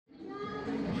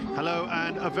Hello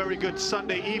and a very good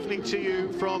Sunday evening to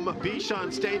you from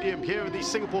Bishan Stadium here in the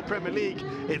Singapore Premier League.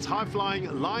 It's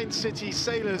high-flying Lion City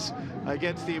Sailors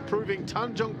against the improving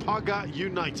Tanjong Pagar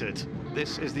United.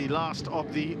 This is the last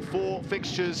of the 4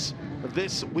 fixtures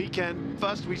this weekend.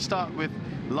 First we start with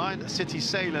Lion City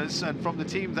Sailors, and from the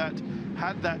team that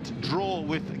had that draw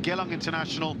with Geylang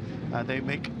International, they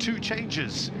make 2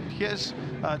 changes. Here's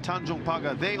Tanjong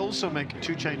Pagar. They also make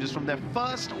 2 changes from their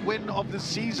first win of the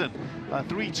season,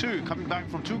 3-2, coming back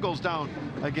from 2 goals down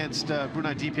against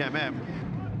Brunei DPMM.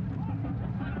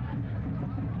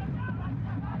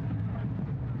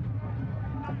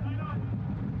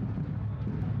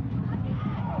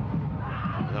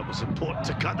 That was important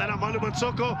to cut that out.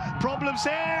 Mansoko, problems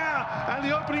here, and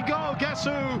the opening goal, guess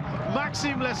who?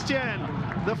 Maxime Lestienne,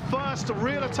 the first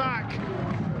real attack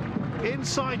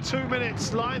inside 2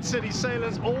 minutes. Lion City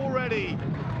Sailors already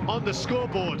on the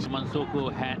scoreboard.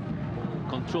 Mansoko had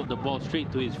controlled the ball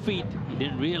straight to his feet. He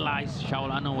didn't realize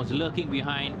Shaul Anand was lurking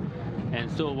behind, and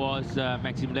so was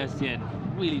Maxime Lestienne.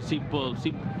 Really simple.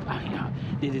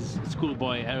 This is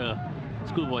schoolboy error,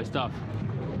 schoolboy stuff.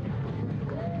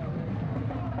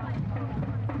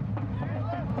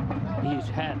 He's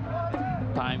had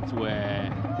times where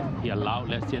he allowed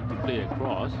Lestienne to play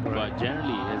across, but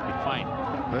generally he has been fine.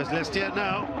 Where's Lestienne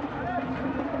now?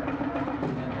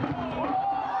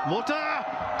 Mota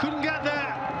couldn't get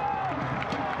there.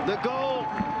 The goal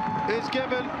is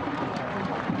given.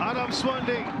 Adam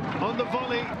Swandi on the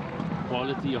volley.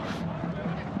 Quality of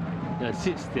the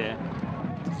assist there.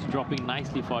 It's dropping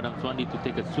nicely for Adam Swandi to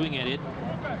take a swing at it.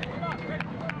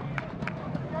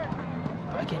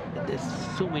 Again, there's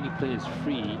so many players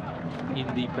free in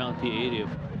the penalty area.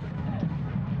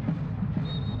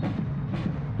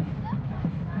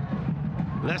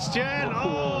 Lestienne,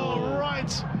 oh,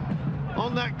 right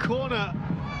on that corner.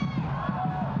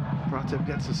 Pratap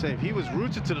gets the save. He was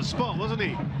rooted to the spot, wasn't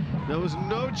he? There was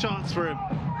no chance for him.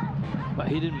 But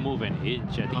he didn't move an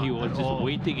inch. I think he was just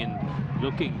waiting and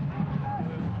looking.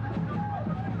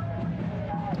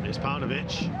 Here's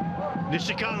Paunovic.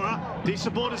 Nishikawa,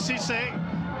 decent ball to Cisse.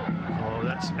 Oh,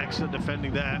 that's excellent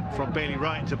defending there from Bailey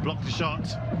Wright to block the shot.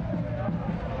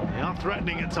 They are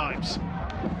threatening at times.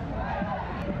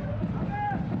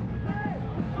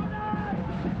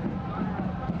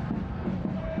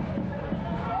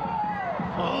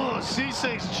 Oh,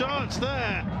 Cisse's chance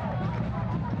there.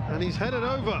 And he's headed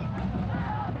over.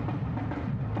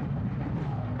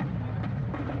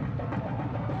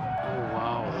 Oh,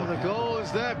 wow. Oh, the goal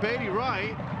is there. Bailey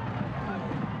Wright.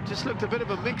 Just looked a bit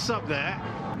of a mix-up there.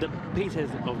 The pace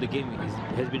of the game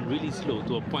has been really slow,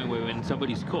 to a point where when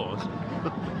somebody scores,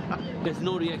 there's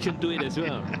no reaction to it as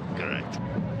well. Correct.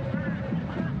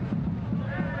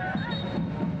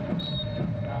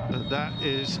 And that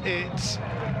is it.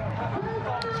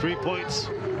 3 points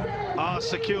are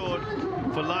secured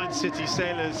for Lion City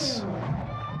Sailors.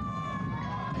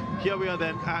 Here we are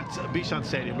then at Bishan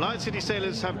Stadium. Lion City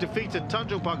Sailors have defeated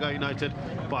Tanjong Pagar United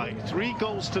by 3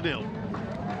 goals to 0.